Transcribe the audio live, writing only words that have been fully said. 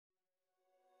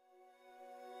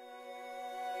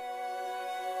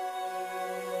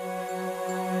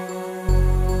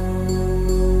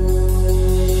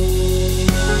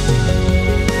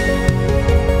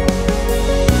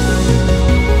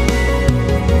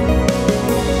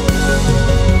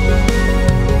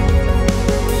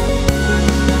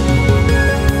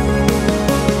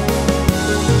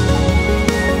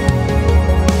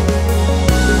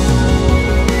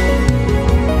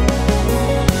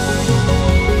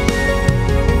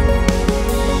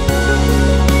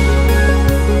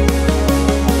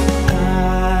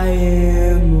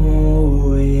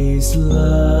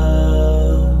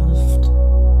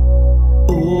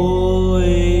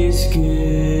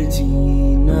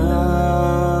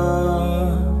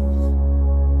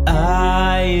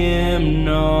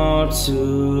not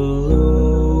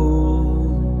alone.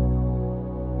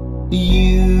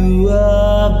 You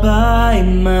are by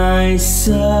my side.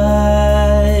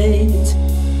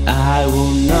 I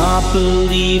will not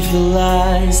believe the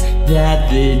lies that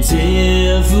the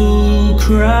devil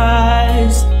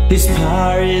cries. His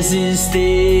power is as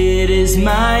dead as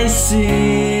my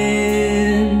sin.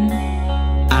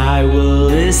 I will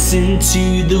listen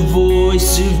to the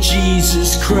voice of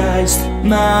Jesus Christ,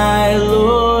 my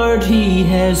Lord. He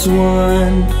has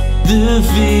won the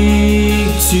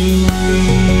victory.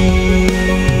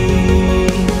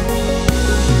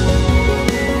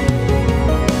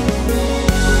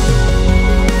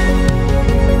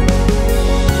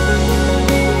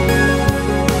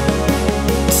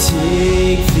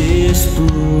 Take this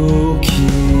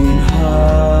broken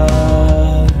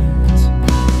heart,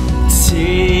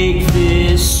 take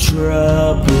this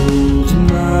troubled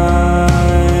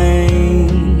mind,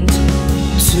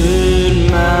 turn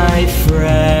my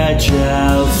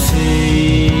fragile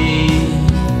faith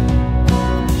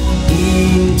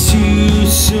into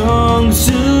songs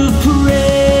of praise.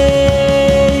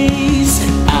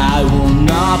 I will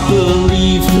not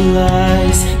believe the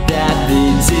lies that the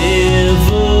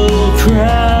devil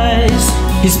cries.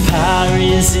 His power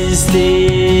is as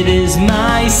dead as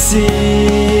my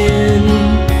sin.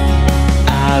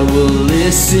 I will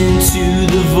listen to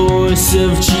the voice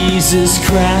of Jesus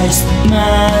Christ,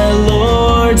 my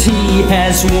Lord. He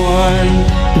has won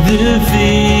the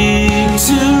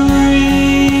victory.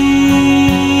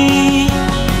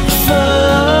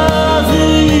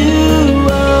 Father, you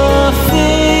are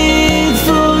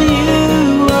faithful,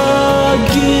 you are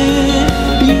good.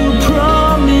 Your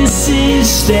promises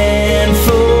stand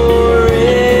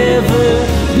forever.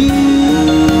 You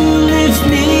lift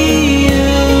me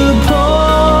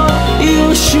upon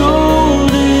your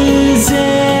shoulders,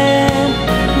 and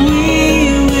we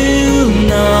will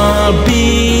not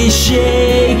be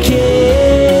shaken.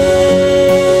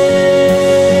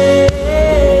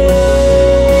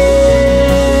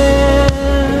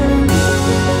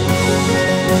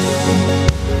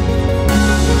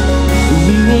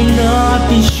 We will not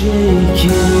be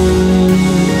shaken.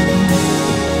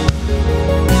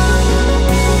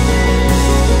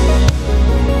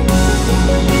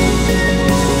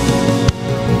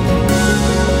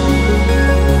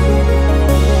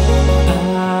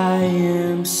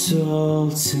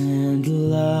 Salt and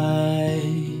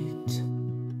light,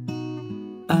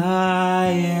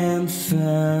 I am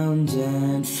found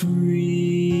and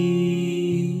free.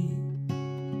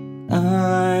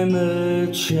 I'm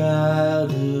a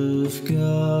child of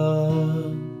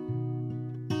God,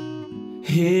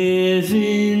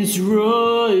 heaven's royalty.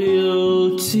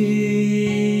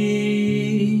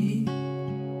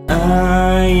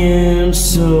 I am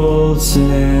salt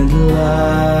and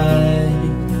light,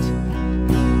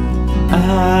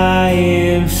 I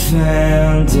am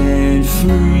found and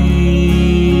free.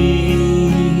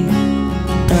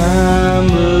 I'm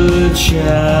a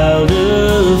child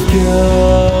of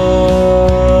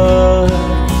God,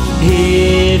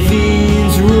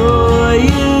 heaven's royalty.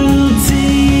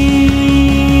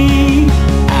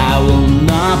 I will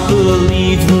not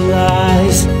believe the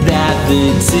lies that the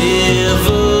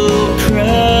devil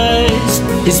cries.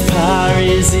 His power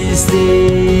is as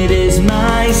dead as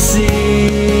my sin.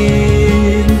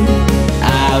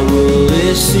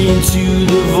 Listen to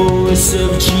the voice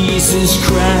of Jesus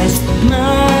Christ,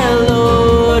 my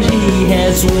Lord. He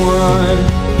has won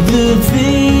the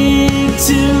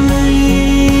victory.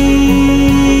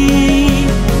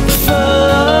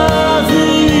 Father,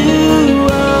 you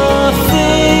are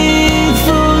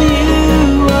faithful,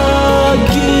 you are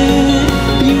good.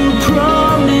 Your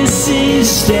promises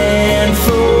stand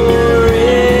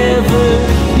forever.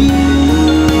 You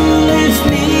lift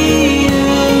me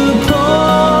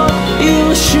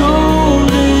your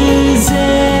shoulders,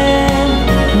 and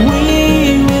we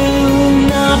will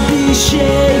not be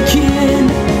shaken.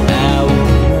 I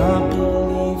will not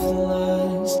believe the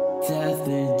lies that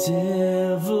the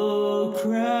devil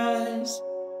cries.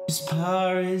 His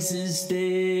power is as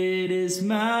dead as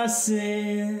my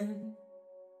sin.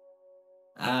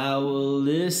 I will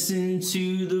listen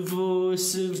to the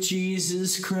voice of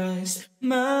Jesus Christ,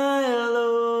 my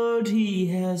Lord. He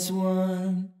has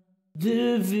won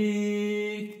the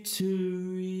victory.